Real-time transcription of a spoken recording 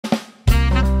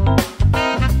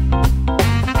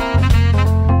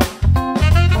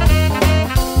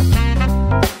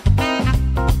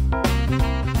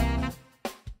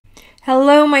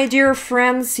my dear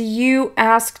friends, you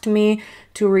asked me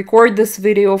to record this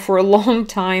video for a long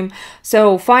time.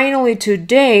 So finally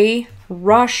today,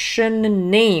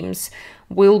 Russian names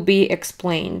will be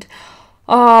explained.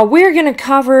 We're gonna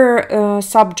cover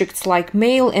subjects like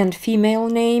male and female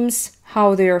names,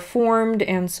 how they are formed,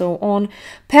 and so on.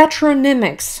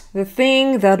 Patronymics, the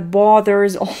thing that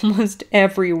bothers almost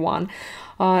everyone.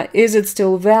 Is it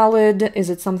still valid? Is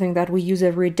it something that we use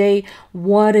every day?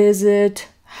 What is it?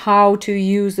 How to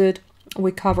use it?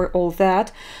 We cover all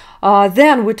that.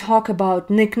 Then we talk about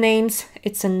nicknames.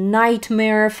 It's a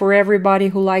nightmare for everybody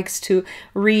who likes to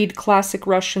read classic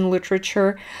Russian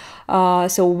literature.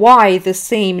 So why the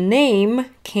same name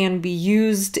can be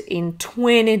used in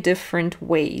 20 different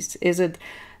ways. Is it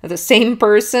the same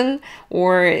person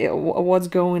or what's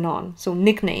going on? So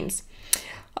nicknames.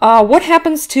 What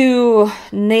happens to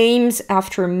names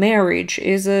after marriage?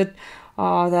 Is it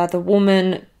that the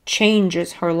woman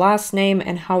changes her last name,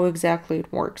 and how exactly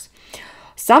it works?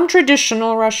 Some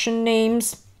traditional Russian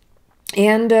names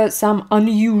and some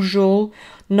unusual,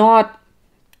 not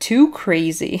too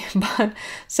crazy, but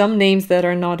some names that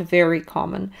are not very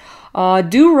common.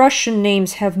 Do Russian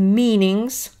names have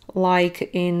meanings like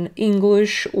in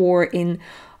English or in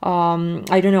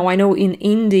I don't know, I know in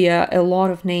India a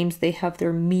lot of names, they have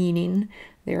their meaning,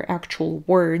 their actual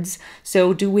words.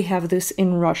 So do we have this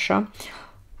in Russia?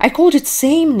 I called it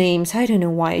same names. I don't know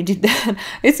why I did that.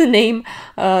 It's a name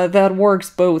that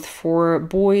works both for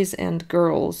boys and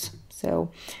girls. So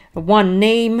one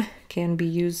name can be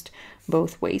used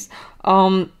both ways.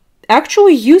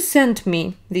 Actually, you sent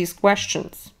me these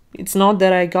questions. It's not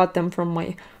that I got them from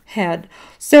my head.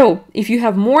 So if you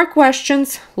have more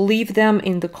questions, leave them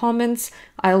in the comments.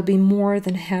 I'll be more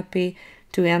than happy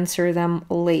to answer them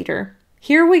later.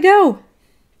 Here we go.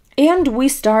 And we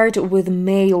start with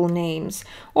male names.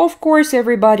 Of course,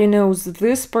 everybody knows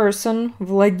this person,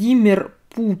 Vladimir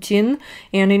Putin,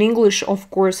 and in English, of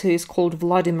course, he is called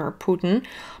Vladimir Putin.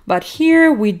 But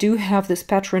here we do have this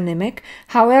patronymic.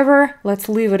 However, let's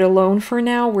leave it alone for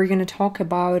now. We're going to talk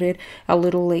about it a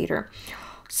little later.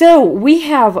 So we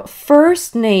have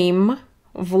first name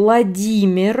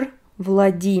Vladimir.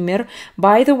 Vladimir.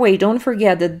 By the way, don't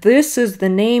forget that this is the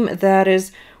name that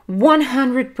is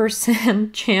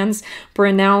 100% chance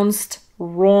pronounced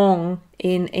wrong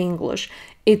in English.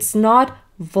 It's not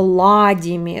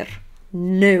Vladimir.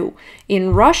 No.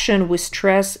 In Russian, we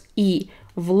stress E.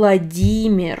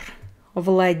 Vladimir.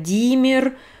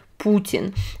 Vladimir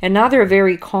Putin. Another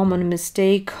very common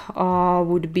mistake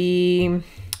would be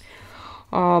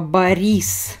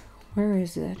Boris. Where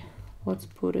is it? Let's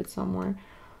put it somewhere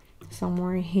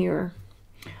here.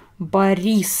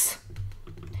 Boris.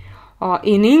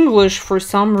 In English, for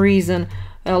some reason,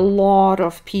 a lot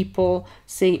of people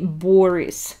say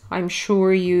Boris. I'm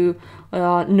sure you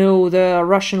know the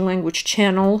Russian language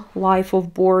channel, Life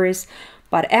of Boris,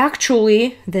 but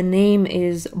actually the name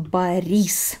is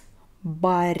Boris.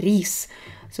 Boris.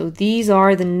 So these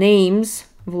are the names,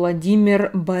 Vladimir,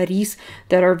 Boris,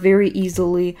 that are very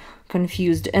easily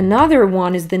confused. Another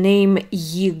one is the name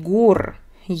Egor.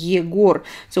 Egor.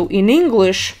 So in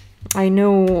English, I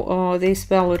know they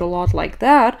spell it a lot like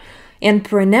that and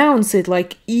pronounce it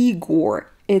like Egor.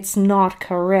 It's not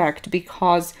correct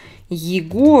because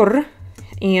Egor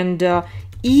and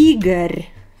Igor,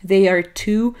 they are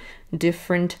two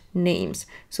different names.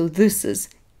 So this is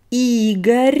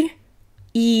Igor,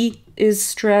 E is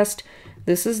stressed.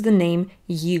 This is the name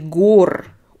Egor,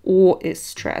 O is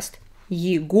stressed.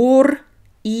 Egor,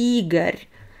 Igor.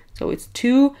 So it's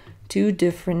two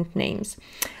different names.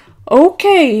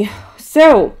 Okay,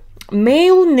 so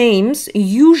male names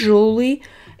usually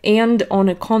end on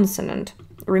a consonant.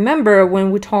 Remember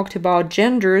when we talked about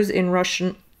genders in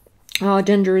Russian,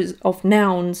 genders of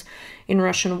nouns in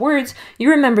Russian words, you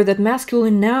remember that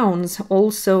masculine nouns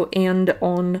also end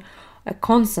on a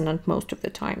consonant most of the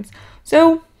times.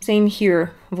 So same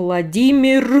here,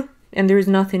 Vladimir, and there is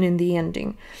nothing in the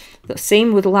ending. The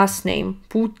same with last name,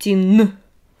 Putin.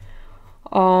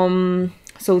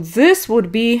 So this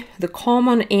would be the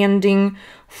common ending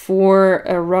for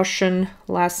a Russian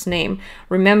last name.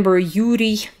 Remember,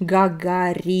 Yuri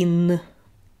Gagarin.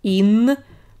 In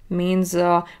means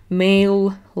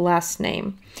male last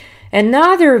name.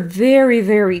 Another very,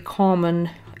 very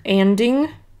common ending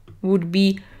would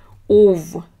be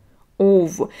ov.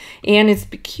 Ov. And it's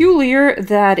peculiar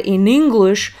that in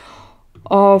English,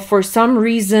 for some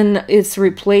reason, it's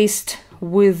replaced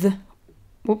with,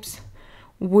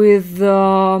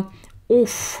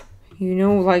 off, you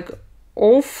know, like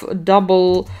off,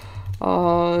 double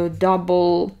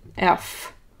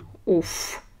F,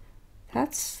 off.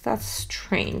 That's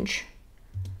strange.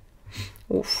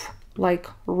 Off. like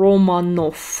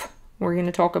Romanov. We're going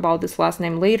to talk about this last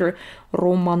name later,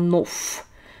 Romanov.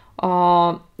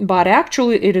 But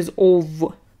actually it is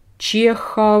Ov.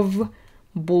 Chekhov,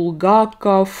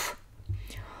 Bulgakov.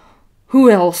 Who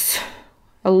else?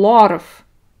 A lot of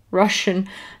Russian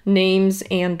names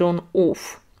end on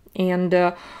Ov. And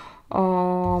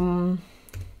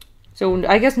so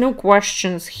I guess no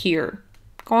questions here.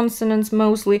 Consonants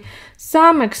mostly.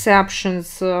 Some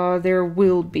exceptions there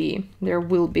will be.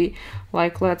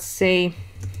 Like, let's say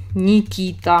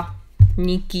Nikita.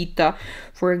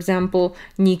 For example,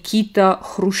 Nikita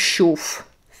Khrushchev,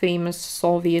 famous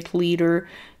Soviet leader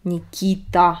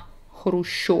Nikita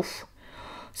Khrushchev.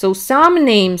 So some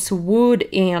names would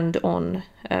end on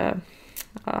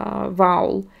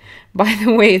vowel. By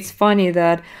the way, it's funny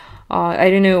that I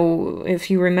don't know if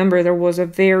you remember, there was a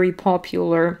very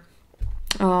popular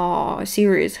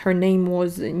series. Her name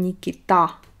was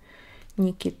Nikita.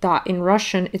 In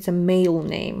Russian, it's a male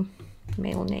name.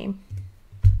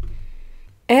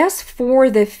 As for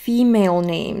the female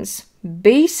names,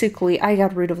 basically, I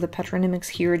got rid of the patronymics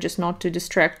here just not to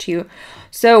distract you.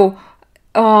 So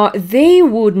they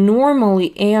would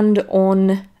normally end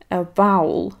on a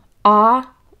vowel, a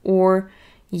or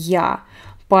ya.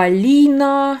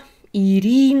 Polina,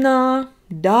 Irina,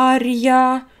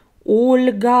 Daria,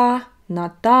 Olga,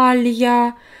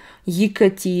 Natalia,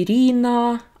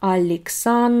 Yekaterina,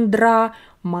 Alexandra,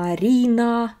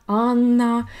 Marina,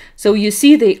 Anna. So you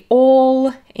see they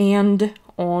all end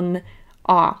on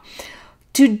a.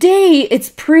 Today it's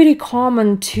pretty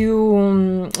common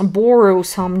to borrow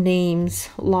some names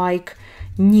like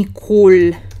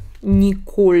Nicole.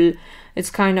 It's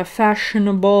kind of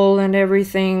fashionable and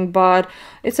everything, but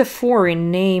it's a foreign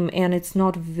name and it's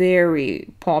not very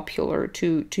popular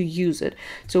to use it.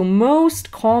 So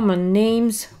most common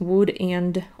names would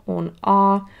end on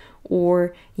a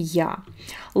or ya.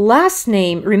 Last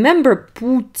name, remember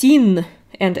Putin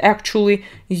and actually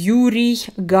Yuri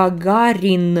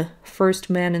Gagarin, first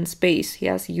man in space.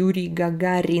 Yes, Yuri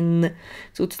Gagarin.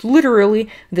 So it's literally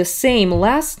the same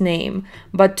last name,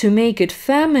 but to make it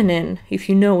feminine, if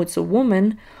you know it's a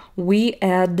woman, we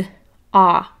add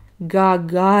a.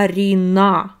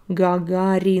 Gagarina.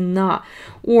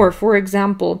 Or for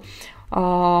example,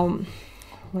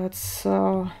 let's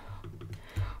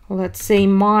say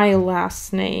my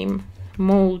last name,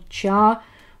 Molchanova.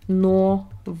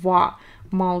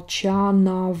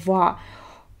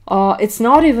 It's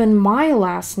not even my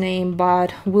last name,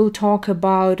 but we'll talk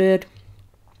about it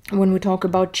when we talk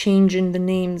about changing the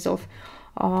names of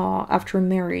after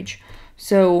marriage.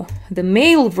 So the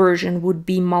male version would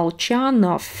be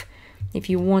Molchanov. If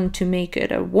you want to make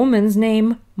it a woman's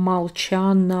name,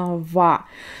 Molchanova.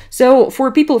 So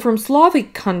for people from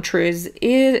Slavic countries,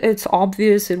 it's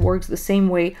obvious, it works the same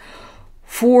way.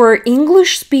 For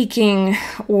English speaking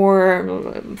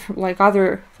or like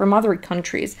from other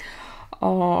countries,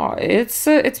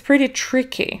 it's pretty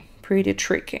tricky.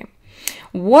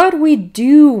 What we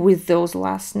do with those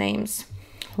last names?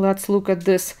 Let's look at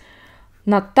this.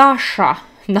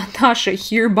 Natasha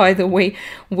here, by the way,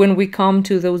 when we come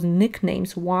to those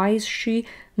nicknames, why is she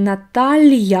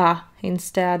Natalia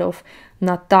instead of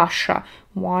Natasha?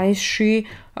 Why is she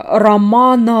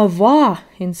Romanova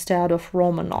instead of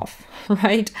Romanov,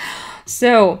 right?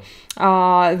 So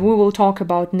we will talk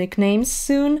about nicknames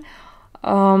soon.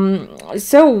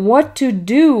 So what to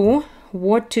do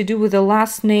with the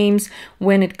last names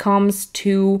when it comes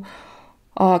to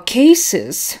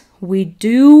cases? We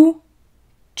do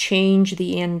change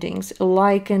the endings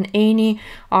like in any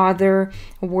other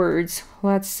words.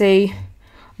 Let's say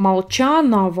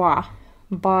Molchanova,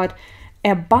 but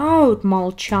about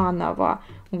Molchanova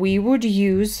we would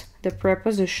use the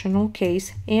prepositional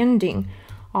case ending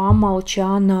a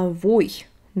Molchanovoi,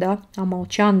 да, a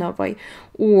Molchanovai,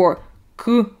 or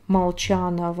к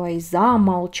Molchanovai, за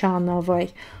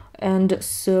Molchanovai, and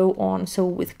so on. So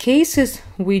with cases,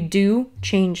 we do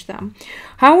change them.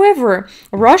 However,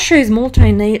 Russia is a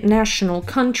multinational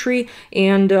country,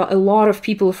 and a lot of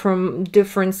people from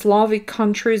different Slavic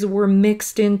countries were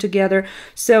mixed in together.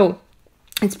 So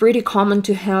it's pretty common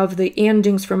to have the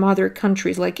endings from other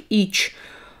countries, like each,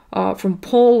 from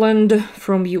Poland,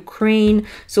 from Ukraine.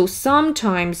 So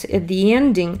sometimes at the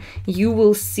ending, you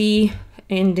will see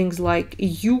endings like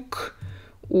yuk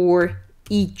or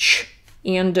ich,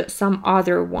 and some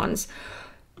other ones.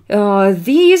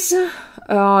 These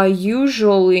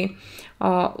usually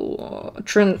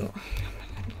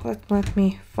let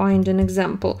me find an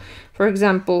example. For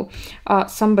example,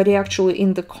 somebody actually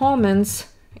in the comments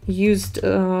used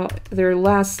their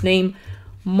last name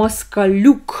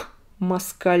Moskalyuk.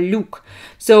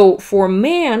 So for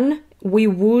men, we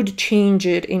would change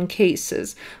it in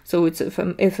cases. So it's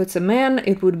if it's a man,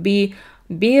 it would be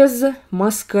без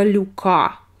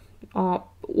москалюка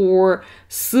or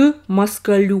с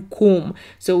москалюком.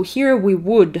 So here we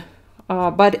would,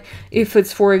 but if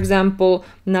it's, for example,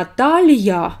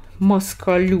 Natalia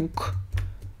Moskaliuk,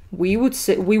 we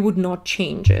would not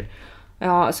change it.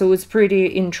 So it's pretty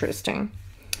interesting.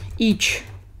 Each,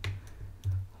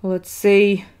 let's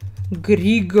say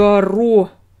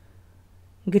Grigorovich.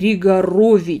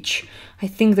 I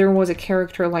think there was a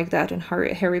character like that in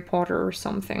Harry Potter or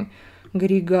something.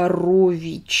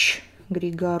 Grigorovich.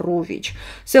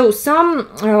 So some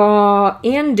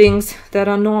endings that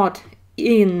are not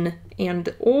in and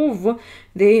of,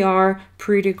 they are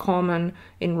pretty common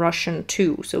in Russian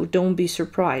too. So don't be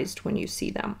surprised when you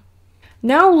see them.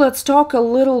 Now let's talk a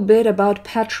little bit about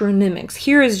patronymics.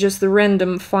 Here is just the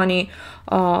random funny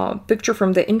picture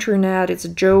from the internet. It's a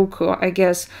joke. I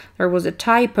guess there was a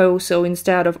typo. So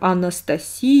instead of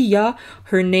Anastasia,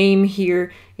 her name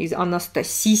here is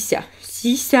Anastasisia.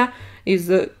 Sisia is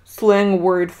a slang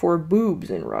word for boobs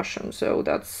in Russian. So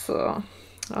that's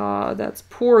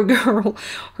poor girl.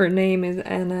 Her name is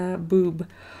Anna Boob.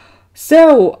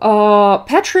 So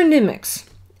patronymics.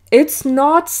 It's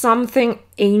not something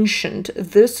ancient.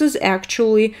 This is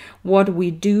actually what we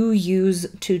do use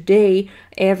today,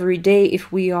 every day,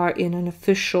 if we are in an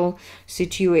official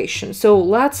situation. So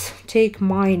let's take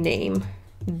my name,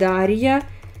 Daria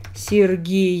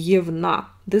Sergeyevna.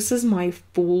 This is my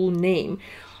full name.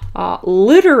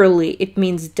 Literally, it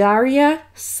means Daria,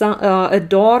 a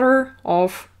daughter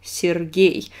of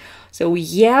Sergey. So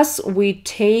yes, we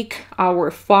take our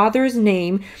father's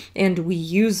name and we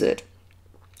use it.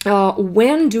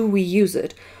 When do we use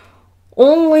it?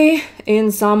 Only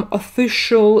in some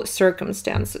official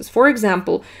circumstances. For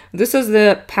example, this is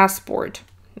the passport.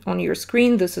 On your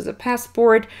screen, this is a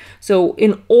passport. So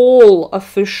in all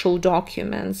official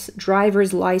documents,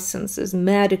 driver's licenses,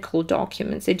 medical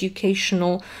documents,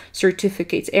 educational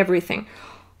certificates, everything,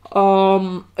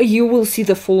 you will see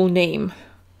the full name.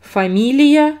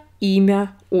 Familia,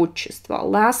 имя, отчество.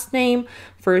 Last name,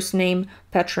 first name,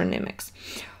 patronymics.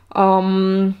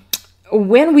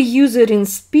 When we use it in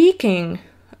speaking,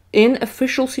 in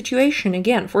official situation,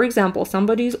 again, for example,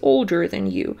 somebody is older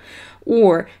than you,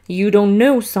 or you don't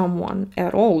know someone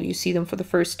at all, you see them for the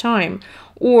first time,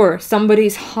 or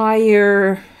somebody's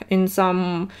higher in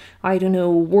some, I don't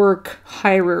know, work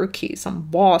hierarchy, some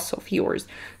boss of yours,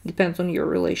 depends on your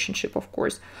relationship, of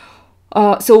course.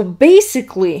 So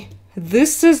basically,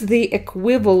 this is the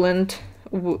equivalent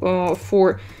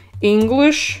for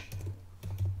English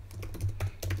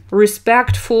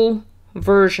respectful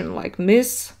version, like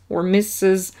Miss or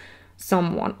Mrs.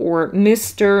 someone, or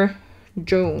Mr.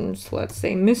 Jones, let's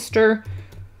say Mr.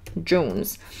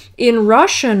 Jones. In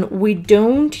Russian, we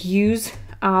don't use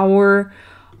our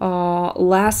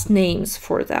last names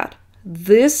for that.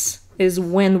 This is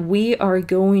when we are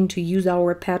going to use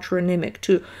our patronymic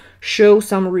to show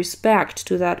some respect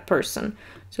to that person.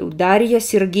 So Daria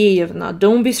Sergeyevna.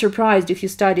 Don't be surprised if you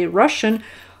study Russian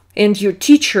and your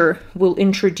teacher will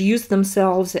introduce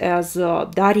themselves as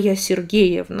Daria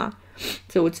Sergeyevna.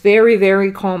 So it's very, very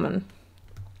common.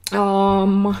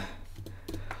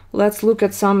 Let's look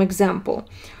at some example.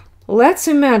 Let's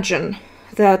imagine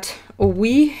that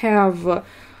we have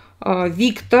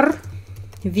Victor,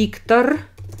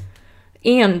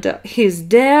 and his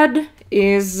dad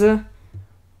is,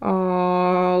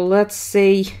 let's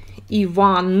say,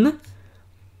 Ivan.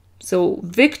 So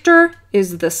Victor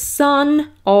is the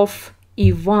son of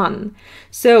Ivan.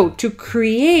 So to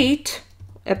create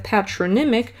a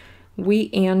patronymic, we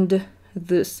end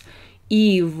this.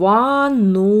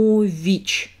 Ivanovich.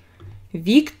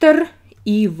 Victor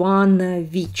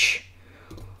Ivanovich.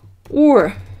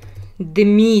 Or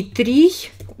Dmitry.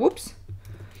 Whoops.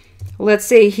 Let's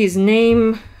say his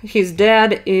name, his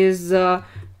dad is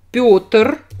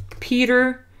Piotr,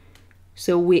 Peter.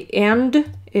 So we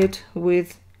end it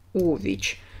with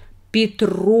Ovich.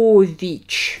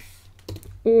 Petrovich.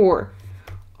 Or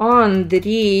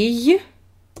Andrei.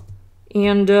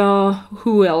 And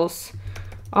who else?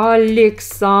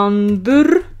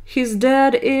 Alexander. His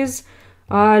dad is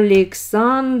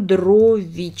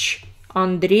Alexandrovich.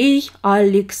 Andrei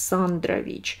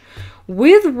Alexandrovich.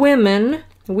 With women,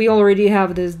 we already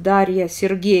have this Daria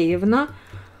Sergeyevna.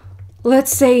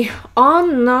 Let's say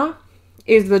Anna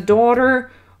is the daughter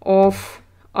of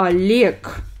Oleg.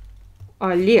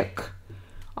 Anna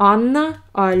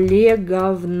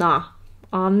Olegovna.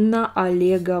 Anna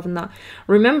Olegovna.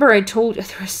 Remember I told you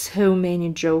there are so many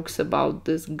jokes about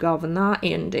this govna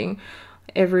ending.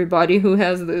 Everybody who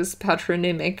has this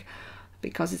patronymic,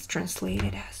 because it's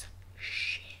translated as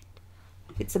shit.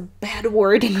 It's a bad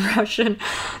word in Russian.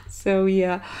 So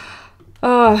yeah.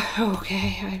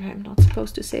 Okay, I'm not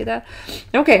supposed to say that.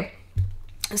 Okay,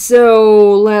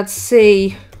 so let's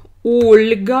say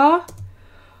Olga.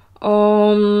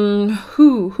 Some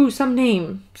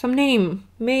name,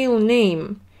 male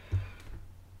name.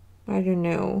 I don't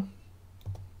know.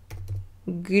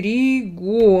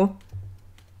 Grigory.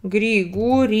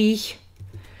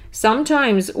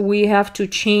 Sometimes we have to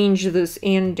change this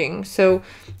ending. So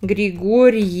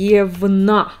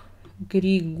Grigorievna.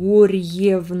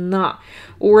 Grigorievna.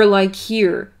 Or like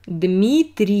here,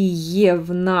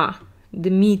 Dmitrievna.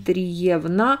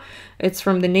 Dmitrievna. It's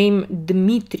from the name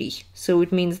Dmitri. So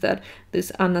it means that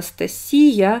this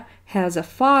Anastasia has a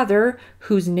father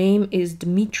whose name is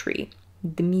Dmitri.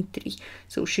 Dmitri.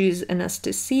 So she's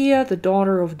Anastasia, the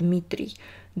daughter of Dmitri.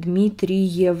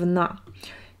 Dmitrievna.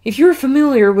 If you're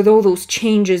familiar with all those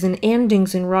changes and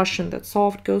endings in Russian, that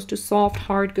soft goes to soft,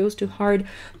 hard goes to hard,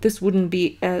 this wouldn't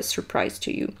be a surprise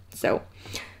to you. So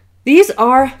these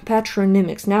are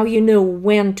patronymics. Now you know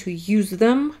when to use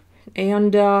them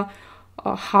and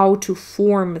how to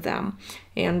form them.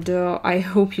 And I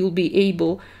hope you'll be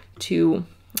able to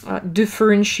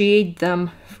differentiate them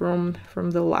from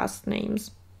the last names.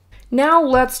 Now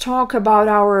let's talk about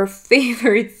our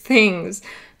favorite things.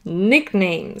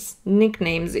 Nicknames.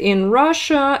 Nicknames. In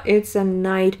Russia, it's a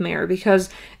nightmare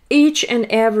because each and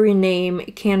every name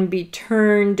can be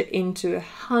turned into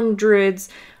hundreds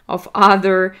of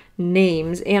other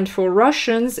names. And for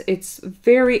Russians, it's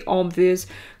very obvious.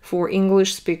 For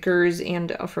English speakers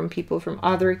and from people from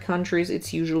other countries,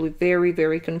 it's usually very,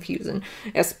 very confusing,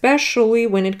 especially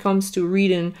when it comes to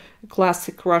reading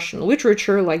classic Russian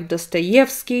literature like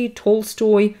Dostoevsky,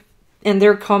 Tolstoy, and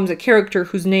there comes a character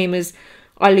whose name is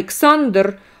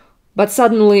Alexander, but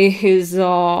suddenly his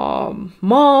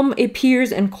mom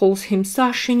appears and calls him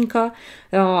Sashenka,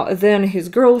 then his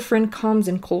girlfriend comes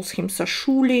and calls him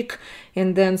Sashulik,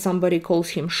 and then somebody calls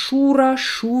him Shura,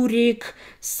 Shurik,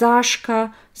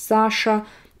 Sashka, Sasha,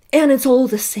 and it's all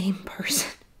the same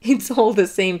person. It's all the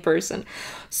same person.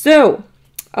 So,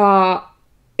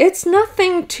 it's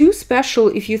nothing too special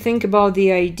if you think about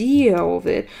the idea of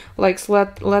it. Like,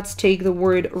 let's take the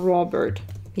word Robert.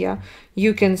 Yeah,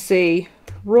 you can say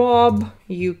Rob,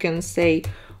 you can say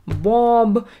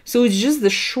Bob. So it's just the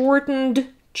shortened,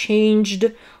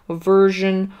 changed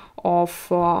version of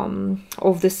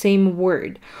the same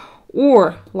word.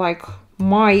 Or like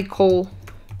Michael.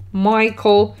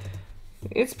 Michael.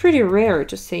 It's pretty rare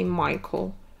to say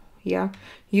Michael. Yeah,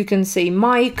 you can say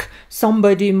Mike.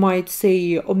 Somebody might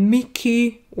say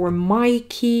Mickey or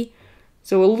Mikey.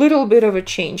 So a little bit of a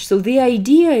change. So the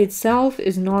idea itself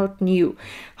is not new.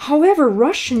 However,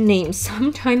 Russian names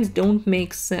sometimes don't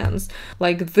make sense.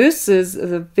 Like this is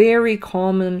the very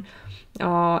common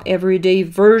everyday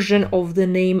version of the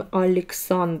name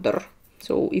Alexander.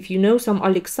 So if you know some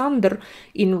Alexander,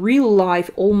 in real life,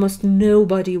 almost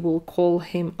nobody will call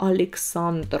him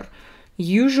Alexander.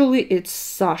 Usually it's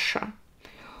Sasha.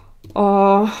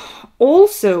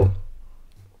 Also,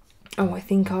 I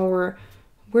think where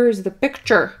is the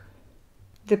picture?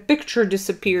 The picture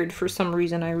disappeared for some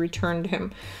reason. I returned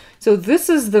him. So this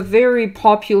is the very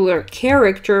popular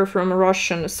character from a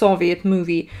Russian Soviet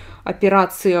movie,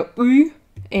 Operatsiya U,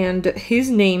 and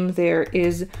his name there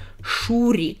is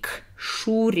Shurik.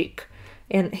 Shurik.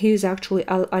 And he's actually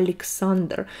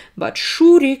Alexander. But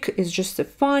Shurik is just a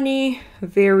funny,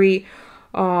 very,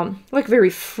 very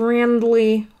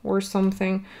friendly or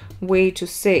something way to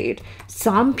say it.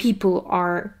 Some people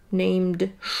are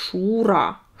named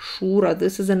Shura. Shura.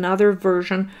 This is another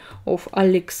version of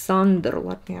Alexander.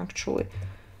 Let me actually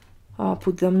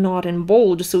put them not in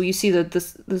bold. So you see that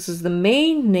this is the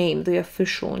main name, the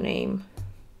official name.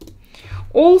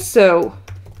 Also,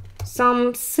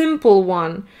 some simple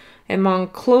one among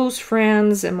close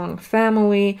friends, among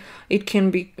family. It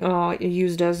can be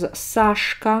used as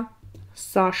Sashka.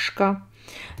 Sashka.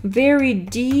 Very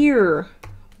dear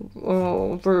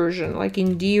version, like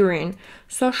endearing.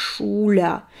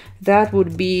 Sashula. That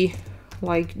would be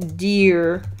like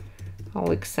dear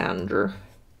Alexander.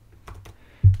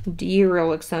 Dear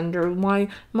Alexander, my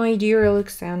dear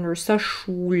Alexander,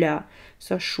 Sashula,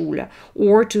 Sashula.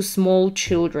 Or to small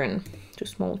children,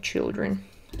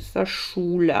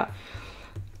 Sashula.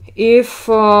 If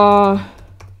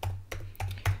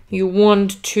you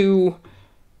want to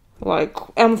like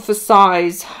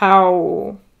emphasize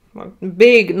how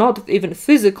big, not even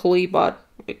physically, but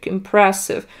like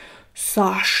impressive,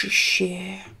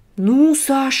 Sashiще. Ну,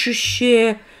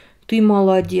 Sashiще, ты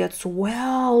молодец.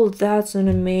 Well, that's an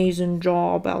amazing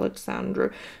job,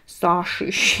 Alexander.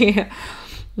 Sashiще.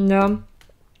 No.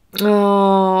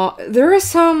 There are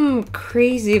some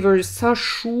crazy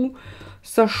versions.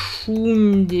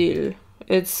 Sashundil.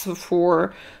 It's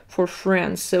for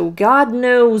friends. So God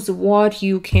knows what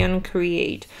you can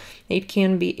create. It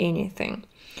can be anything.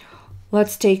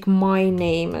 Let's take my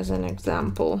name as an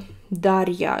example.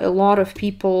 Daria. A lot of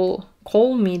people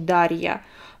call me Daria.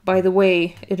 By the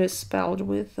way, it is spelled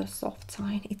with a soft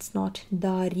sign. It's not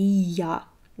Daria.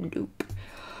 Nope.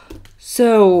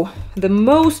 So, the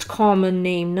most common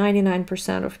name,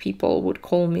 99% of people would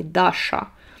call me Dasha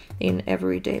in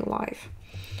everyday life.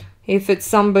 If it's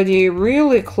somebody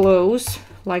really close,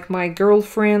 like my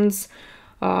girlfriends,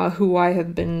 who I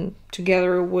have been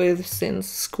together with since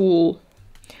school,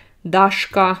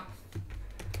 Dashka.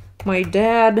 My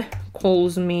dad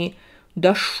calls me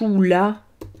Dashula.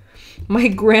 My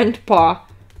grandpa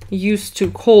used to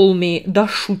call me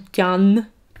Dashutyan.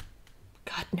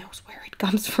 God knows where it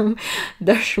comes from.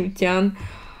 Dashutyan.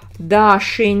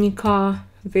 Dashenka,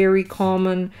 very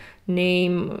common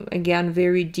name. Again,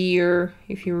 very dear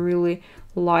if you really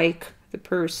like the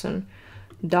person.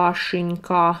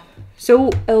 Dashenka.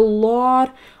 So a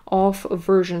lot of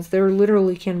versions. There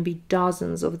literally can be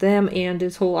dozens of them, and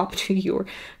it's all up to your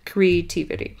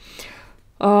creativity.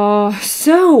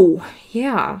 So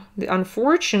yeah,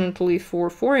 unfortunately for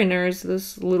foreigners,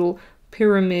 this little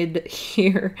pyramid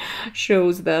here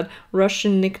shows that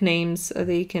Russian nicknames,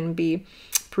 they can be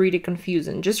pretty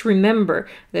confusing. Just remember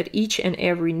that each and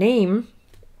every name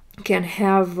can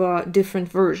have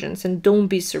different versions, and don't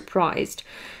be surprised.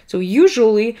 So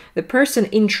usually the person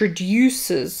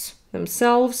introduces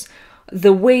themselves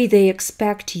the way they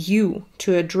expect you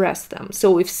to address them.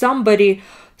 So if somebody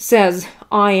says,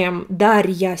 I am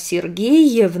Daria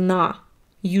Sergeyevna,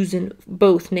 using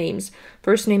both names,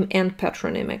 first name and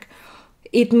patronymic,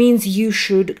 it means you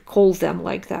should call them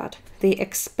like that. They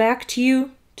expect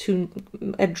you to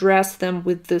address them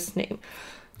with this name.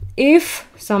 If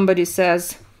somebody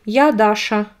says, Ya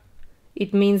Dasha,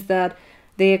 it means that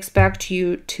they expect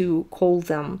you to call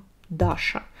them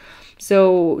Dasha.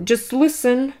 So just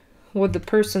listen what the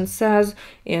person says,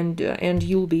 and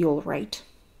you'll be all right.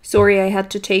 Sorry, I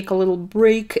had to take a little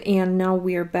break, and now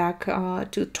we are back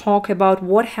to talk about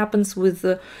what happens with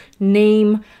the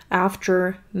name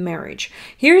after marriage.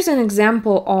 Here's an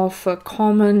example of a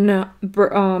common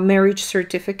marriage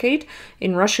certificate.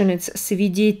 In Russian, it's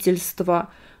свидетельство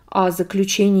о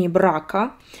заключении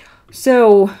брака.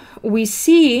 So we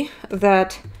see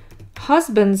that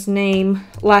husband's name,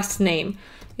 last name,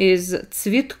 is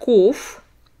Tsvetkov.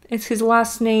 It's his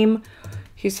last name.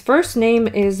 His first name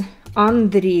is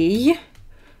Andrei,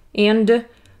 and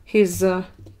his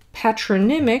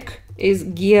patronymic is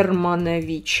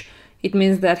Germanovich. It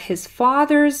means that his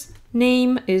father's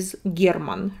name is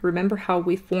German. Remember how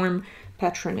we form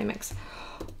patronymics.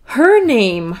 Her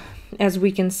name, as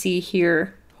we can see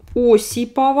here,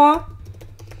 Osipova,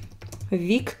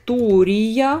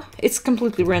 Victoria. It's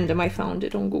completely random. I found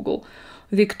it on Google.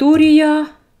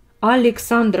 Victoria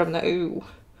Alexandrovna. Ooh.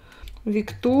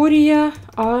 Victoria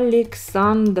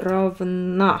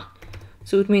Alexandrovna.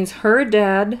 So it means her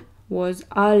dad was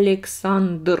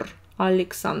Alexander.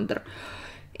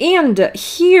 And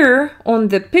here on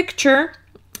the picture,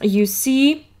 you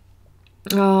see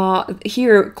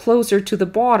here closer to the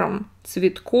bottom,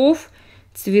 Tsvetkov,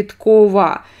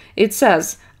 Tsvetkova. It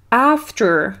says,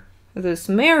 after this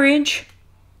marriage,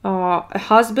 a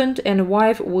husband and a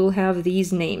wife will have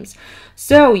these names.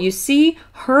 So you see,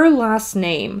 her last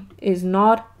name is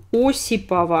not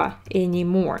Osipova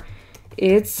anymore.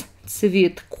 It's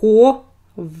Tsvetkova.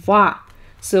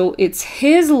 So it's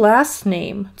his last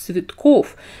name,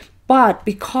 Tsvetkov. But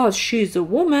because she's a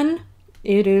woman,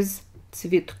 it is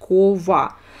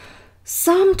Tsvetkova.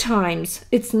 Sometimes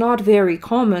it's not very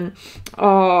common.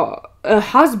 A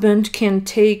husband can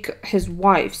take his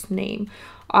wife's name.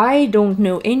 I don't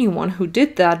know anyone who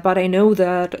did that, but I know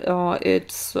that it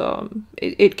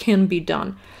can be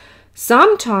done.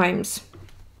 Sometimes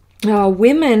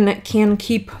women can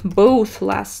keep both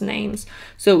last names.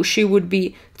 So she would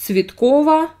be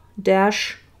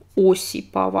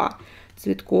Tsvetkova-Osipova.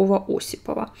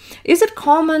 Tsvetkova-Osipova. Is it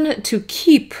common to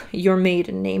keep your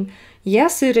maiden name?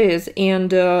 Yes, it is. And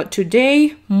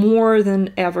today, more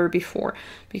than ever before.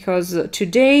 Because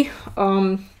today,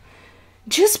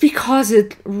 just because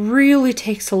it really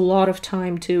takes a lot of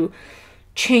time to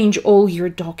change all your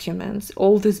documents,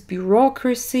 all this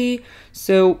bureaucracy.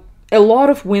 So a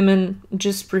lot of women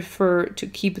just prefer to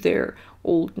keep their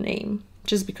old name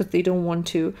just because they don't want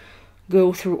to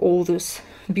go through all this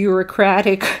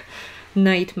bureaucratic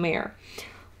nightmare.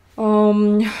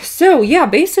 So yeah,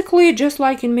 basically just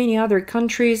like in many other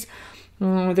countries,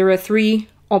 there are three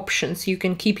options. You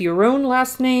can keep your own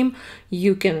last name,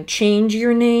 you can change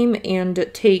your name and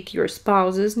take your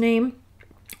spouse's name,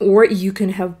 or you can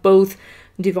have both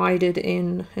divided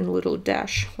in little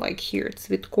dash, like here,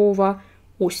 Tsvetkova,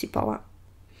 Osipova.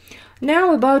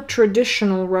 Now about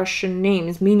traditional Russian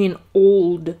names, meaning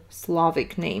old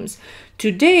Slavic names.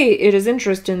 Today, it is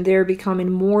interesting, they're becoming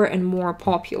more and more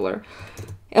popular.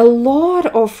 A lot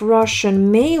of Russian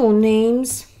male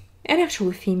names, and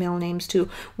actually female names too,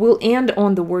 will end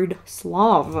on the word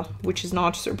Slav, which is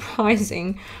not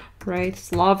surprising, right?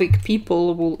 Slavic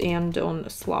people will end on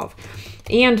Slav.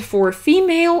 And for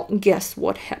female, guess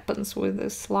what happens with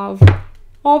this Slav?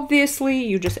 Obviously,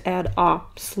 you just add a,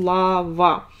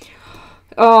 Slava.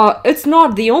 It's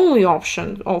not the only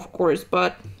option, of course,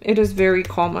 but it is very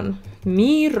common.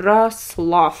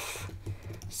 Miroslav,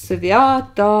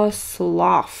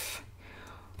 Svyatoslav,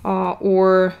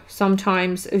 or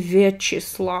sometimes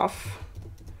Vyacheslav.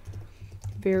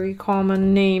 Very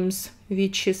common names.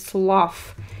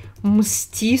 Vyacheslav,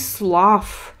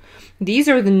 Mstislav. These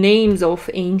are the names of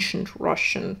ancient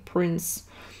Russian princess,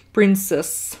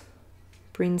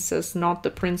 not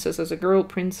the princess as a girl,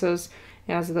 princess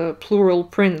as the plural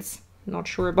prince. Not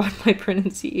sure about my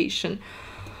pronunciation.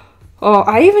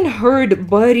 I even heard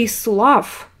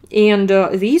Borislav, and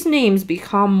these names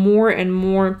become more and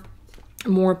more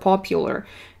popular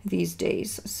these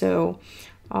days. So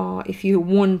if you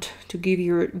want to give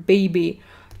your baby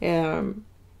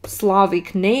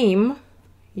Slavic name,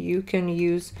 you can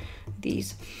use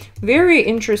these. Very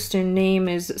interesting name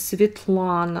is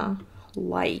Svetlana,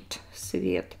 light,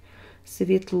 Svet,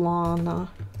 Svetlana,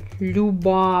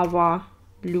 Lyubava,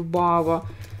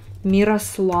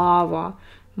 Miroslava.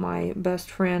 My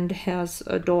best friend has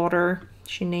a daughter.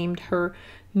 She named her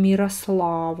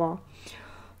Miroslava.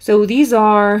 So these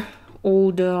are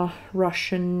old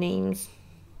Russian names.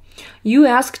 You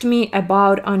asked me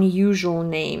about unusual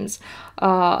names.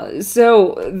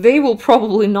 So they will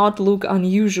probably not look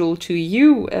unusual to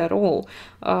you at all,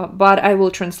 but I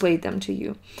will translate them to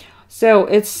you. So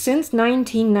it's since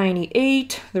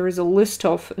 1998, there is a list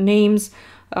of names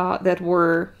that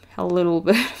were a little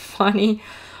bit funny.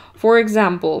 For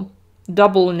example,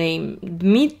 double name,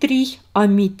 Dmitry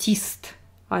Amethyst.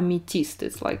 Amethyst,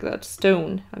 it's like that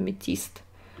stone, amethyst.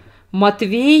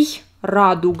 Matvey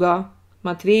Raduga,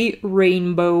 Matvey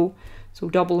Rainbow. So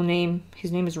double name,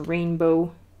 his name is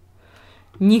Rainbow.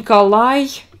 Nikolai,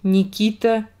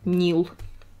 Nikita, Nil.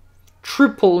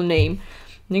 Triple name,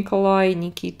 Nikolai,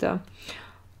 Nikita.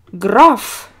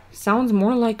 Graf sounds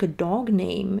more like a dog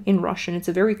name in Russian. It's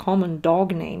a very common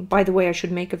dog name. By the way, I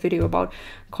should make a video about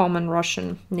common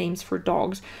Russian names for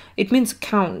dogs. It means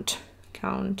count,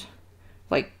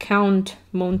 like Count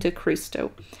Monte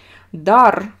Cristo.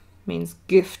 Dar means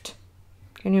gift.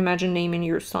 Can you imagine naming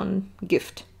your son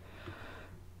Gift?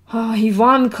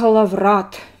 Ivan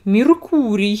Kalavrat,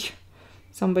 Mercury.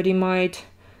 Somebody might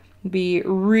be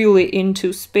really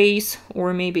into space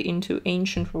or maybe into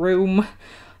ancient Rome.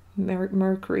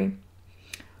 Mercury.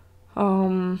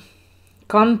 Kantagor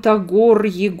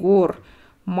Yegor.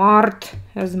 Mart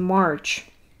as March.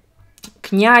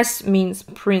 Knyaz means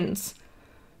prince.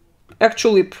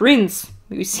 Actually, prince,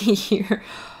 you see here.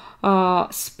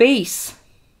 Space,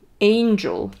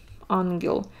 angel,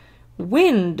 angel.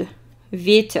 Wind,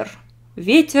 Veter,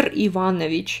 Veter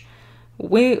Ivanovich.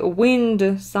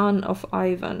 Wind, son of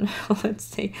Ivan. Let's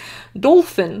say.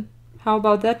 Dolphin, how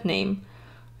about that name?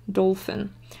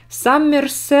 Dolphin.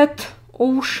 Somerset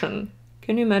Ocean.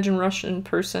 Can you imagine Russian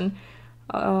person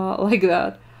like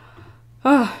that?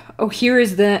 Oh, here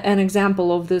is an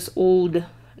example of this old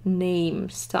name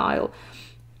style.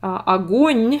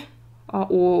 Огонь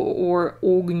or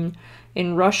Ogn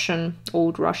in Russian,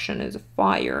 Old Russian, is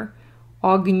fire.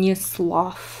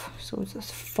 Ogneslav, so it's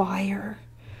this fire.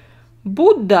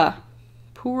 Buddha,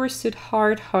 poor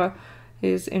Siddhartha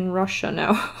is in Russia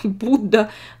now. Buddha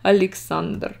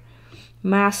Alexander.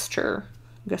 Master,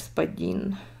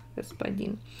 Господин.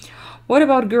 What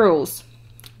about girls?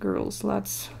 Girls,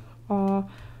 let's how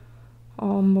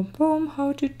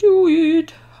to do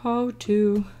it?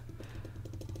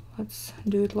 Let's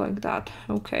do it like that.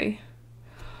 Okay.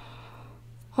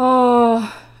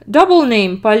 Double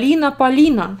name,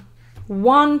 Polina.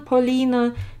 One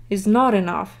Polina is not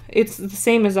enough. It's the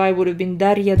same as I would have been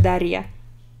Daria.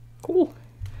 Cool.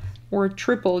 Or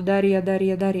triple Daria.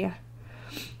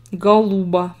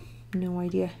 Galuba, no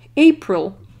idea.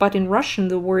 April, but in Russian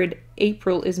the word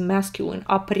April is masculine.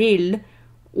 April,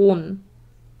 on.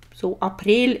 So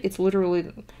April, it's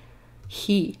literally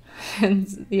he.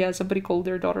 And yeah, somebody called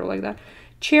their daughter like that.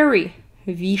 Cherry,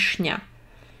 Vishnya.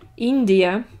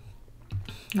 India,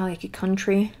 like a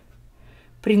country.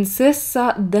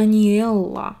 Princessa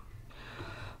Daniela.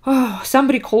 Oh,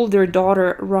 somebody called their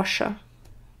daughter Russia.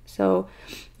 So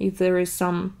if there is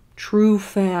some true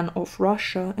fan of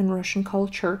Russia and Russian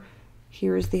culture,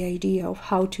 here is the idea of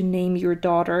how to name your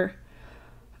daughter.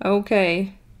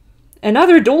 Okay.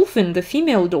 Another dolphin, the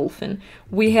female dolphin.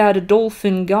 We had a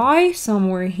dolphin guy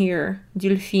somewhere here.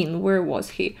 Delfin, where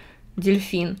was he?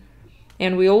 Delfin.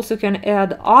 And we also can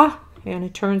add a, and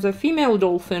it turns a female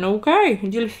dolphin. Okay,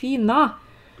 Delfina.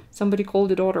 Somebody called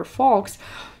the daughter Fox.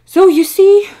 So you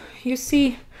see,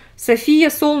 Sophia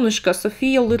Solnышко,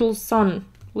 Sophia little sun,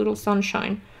 little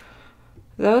sunshine.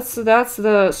 That's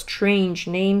the strange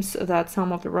names that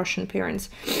some of the Russian parents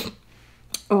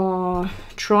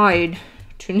tried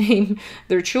to name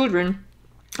their children.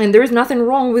 And there's nothing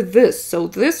wrong with this. So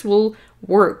this will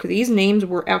work. These names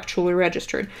were actually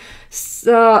registered.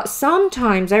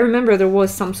 Sometimes I remember there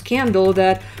was some scandal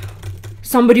that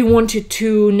somebody wanted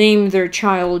to name their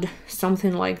child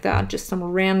something like that, just some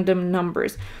random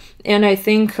numbers. And I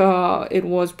think it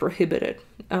was prohibited.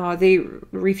 They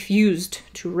refused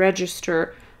to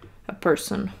register a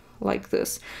person like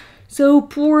this. So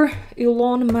poor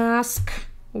Elon Musk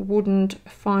wouldn't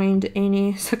find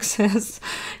any success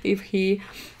if he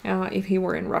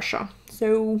were in Russia.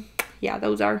 So yeah,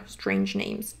 those are strange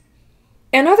names.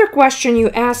 Another question you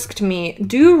asked me,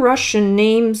 do Russian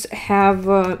names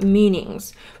have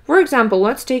meanings? For example,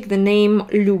 let's take the name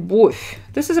Любовь.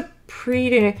 This is a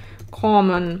pretty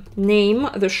common name.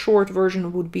 The short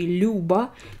version would be Luba.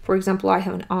 For example, I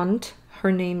have an aunt.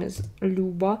 Her name is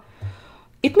Luba.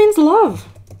 It means love.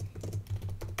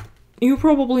 You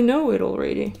probably know it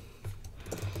already.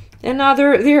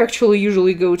 Another, they actually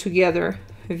usually go together.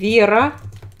 Vera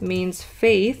means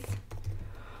faith.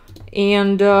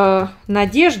 And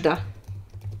Nadezhda.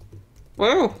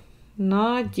 Wow.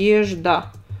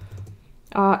 Nadezhda.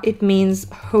 It means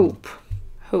hope.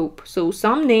 Hope. So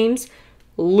some names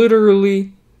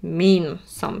literally mean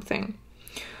something.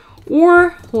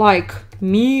 Or like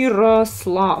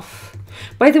Miroslav.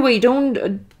 By the way,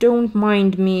 don't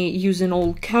mind me using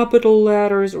all capital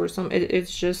letters or some.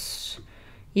 It's just,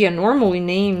 yeah. Normally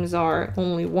names are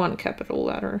only one capital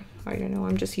letter. I don't know.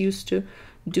 I'm just used to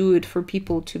do it for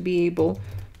people to be able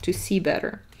to see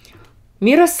better.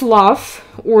 Miroslav,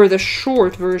 or the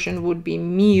short version would be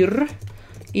Mir.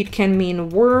 It can mean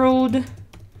world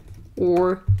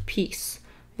or peace.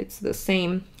 It's the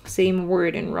same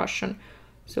word in Russian.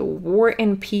 So war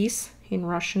and peace in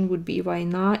Russian would be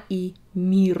Vayna и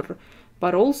мир.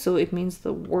 But also it means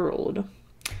the world.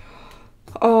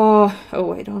 Oh,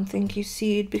 I don't think you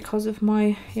see it because of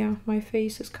my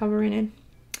face is covering it.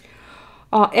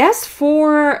 As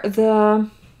for the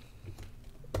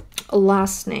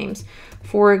last names,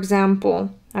 for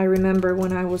example, I remember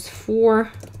when I was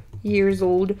 4 years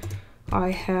old,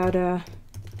 I had a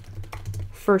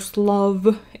first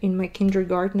love in my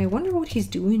kindergarten. I wonder what he's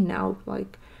doing now,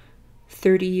 like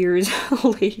 30 years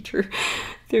later.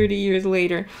 30 years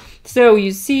later. So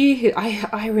you see,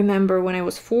 I remember when I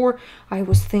was 4, I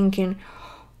was thinking,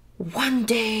 one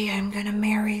day I'm gonna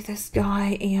marry this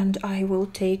guy and I will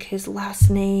take his last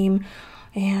name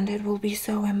and it will be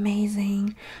so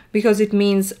amazing because it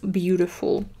means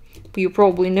beautiful. You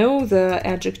probably know the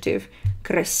adjective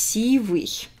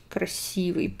красивый,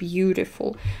 красивый,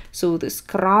 beautiful. So this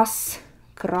крас,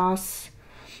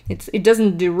 it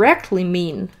doesn't directly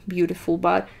mean beautiful,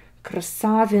 but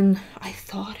красавин, I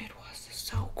thought it was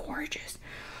so gorgeous.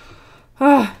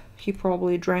 He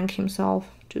probably drank himself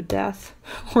to death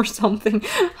or something.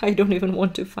 I don't even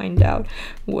want to find out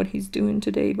what he's doing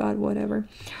today, but whatever.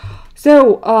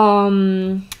 So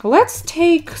let's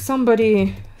take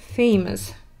somebody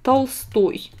famous.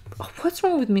 Tolstoy. What's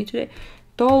wrong with me today?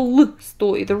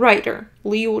 Tolstoy, the writer,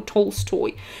 Leo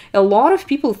Tolstoy. A lot of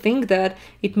people think that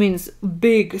it means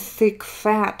big, thick,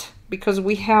 fat, because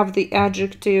we have the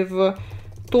adjective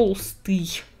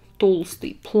толстый,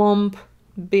 plump,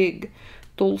 big,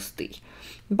 толстый.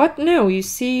 But no, you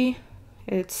see,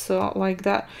 it's like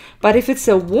that. But if it's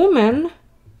a woman,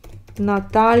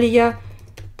 Natalia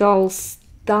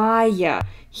Толстая,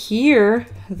 here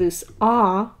this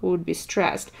a would be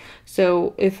stressed.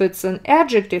 So if it's an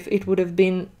adjective, it would have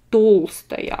been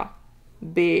толстая,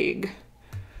 big.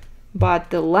 But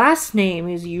the last name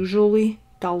is usually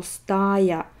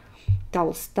Толстая.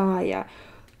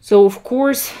 So of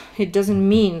course it doesn't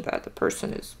mean that the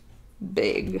person is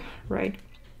big, right?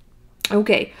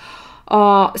 Okay,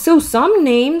 so some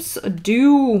names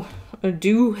do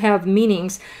have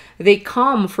meanings. They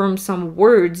come from some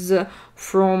words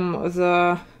from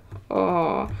the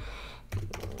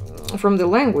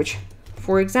language.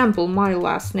 For example, my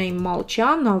last name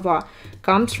Molchanova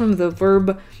comes from the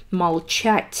verb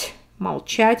молчать.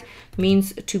 Молчать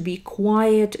means to be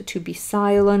quiet, to be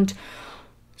silent.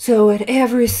 So at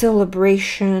every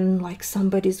celebration, like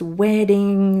somebody's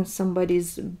wedding,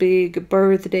 somebody's big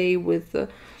birthday with the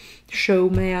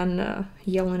showman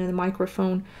yelling in the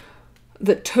microphone,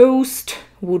 the toast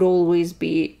would always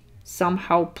be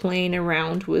somehow playing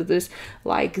around with this,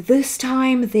 like, this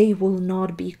time they will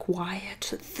not be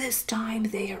quiet, this time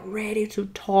they are ready to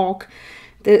talk,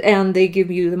 and they give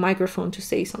you the microphone to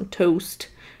say some toast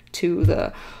to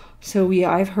the... So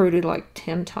yeah, I've heard it like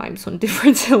 10 times on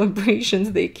different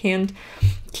celebrations. They can't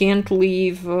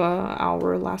leave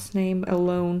our last name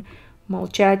alone.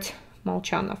 Молчать,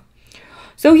 Molchanov.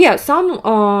 So yeah,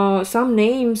 some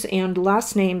names and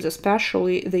last names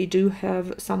especially, they do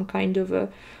have some kind of a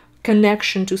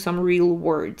connection to some real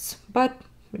words, but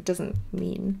it doesn't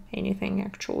mean anything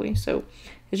actually. So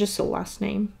it's just a last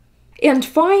name. And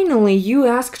finally, you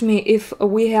asked me if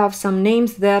we have some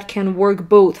names that can work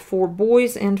both for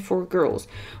boys and for girls.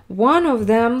 One of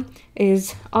them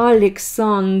is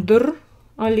Alexander,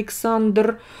 and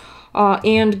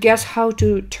guess how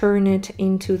to turn it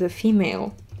into the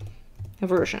female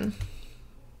version?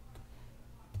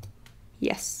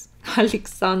 Yes,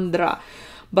 Alexandra.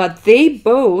 But they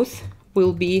both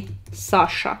will be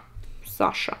Sasha.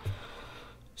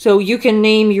 So you can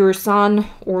name your son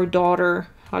or daughter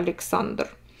Alexander.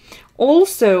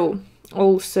 Also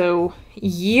Evgeny.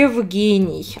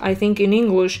 I think in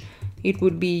English it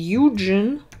would be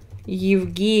Eugene,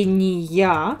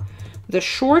 Evgenia. The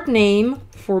short name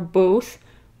for both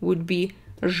would be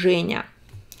Zhenya.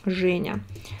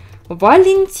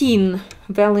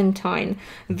 Valentine.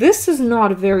 This is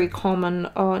not a very common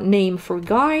name for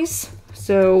guys.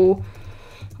 So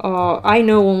I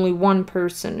know only one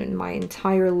person in my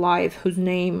entire life whose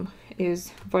name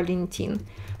is Valentin.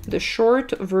 The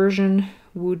short version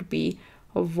would be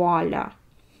Vaля.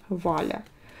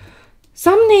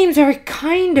 Some names are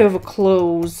kind of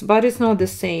close, but it's not the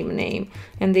same name,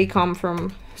 and they come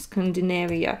from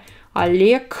Scandinavia.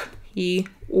 Oleg и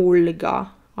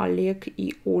Olga.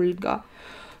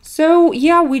 So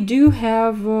yeah, we do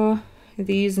have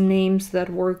these names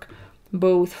that work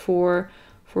both for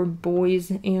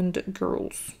boys and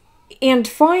girls. And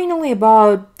finally,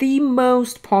 about the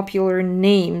most popular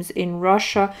names in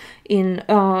Russia in,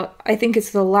 I think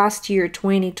it's the last year,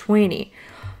 2020.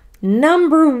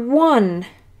 Number one,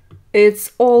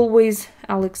 it's always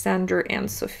Alexander and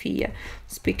Sophia.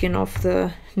 Speaking of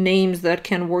the names that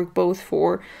can work both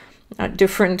for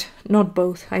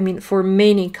for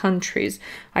many countries.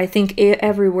 I think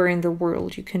everywhere in the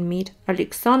world you can meet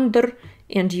Alexander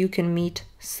and you can meet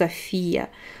Sophia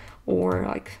or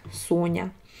like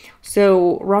Sonia.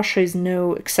 So Russia is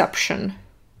no exception.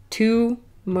 Two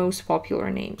most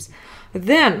popular names.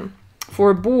 Then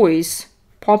for boys,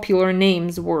 popular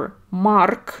names were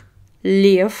Mark,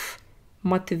 Lev,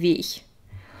 Matvey.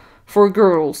 For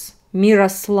girls,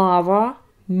 Miroslava,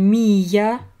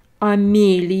 Mia,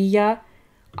 Amelia,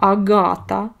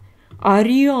 Agata,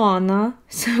 Ariana.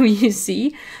 So you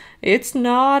see, it's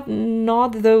not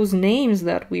those names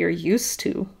that we are used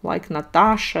to, like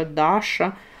Natasha,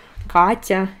 Dasha,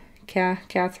 Katya,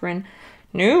 Catherine.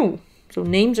 No, so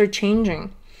names are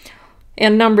changing.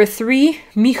 And number three,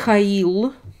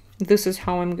 Mikhail. This is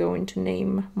how I'm going to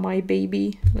name my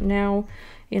baby now.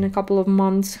 In a couple of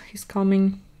months, he's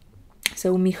coming.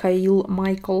 So Mikhail,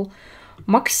 Michael,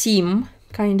 Maxim,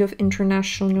 kind of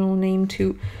international name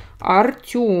too.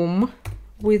 Artyom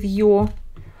with your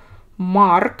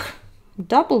Mark,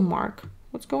 double Mark.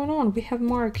 What's going on? We have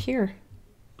Mark here.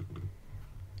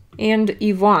 And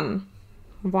Ivan,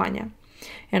 Vanya.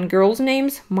 And girls'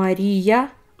 names,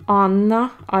 Maria,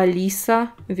 Anna,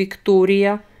 Alisa,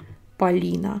 Victoria,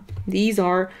 Polina. These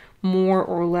are more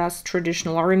or less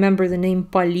traditional. I remember the name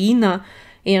Polina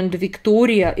and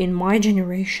Victoria in my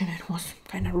generation. It was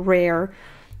kind of rare,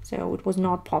 so it was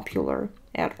not popular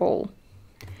at all.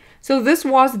 So this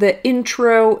was the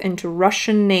intro into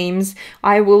Russian names.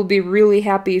 I will be really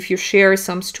happy if you share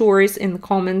some stories in the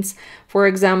comments. For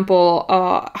example,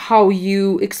 how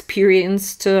you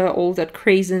experienced all that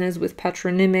craziness with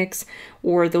patronymics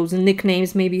or those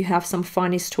nicknames. Maybe you have some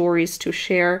funny stories to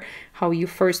share, how you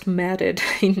first met it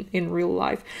in real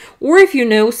life. Or if you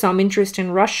know some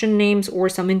interesting Russian names or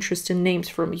some interesting names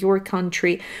from your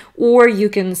country, or you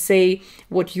can say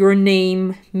what your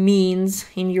name means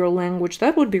in your language.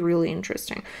 That would be really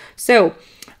interesting. So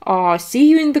see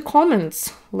you in the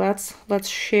comments. Let's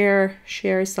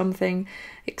share something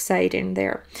exciting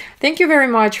there. Thank you very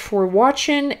much for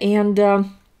watching, and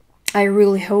I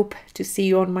really hope to see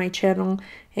you on my channel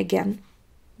again.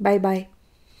 Bye bye.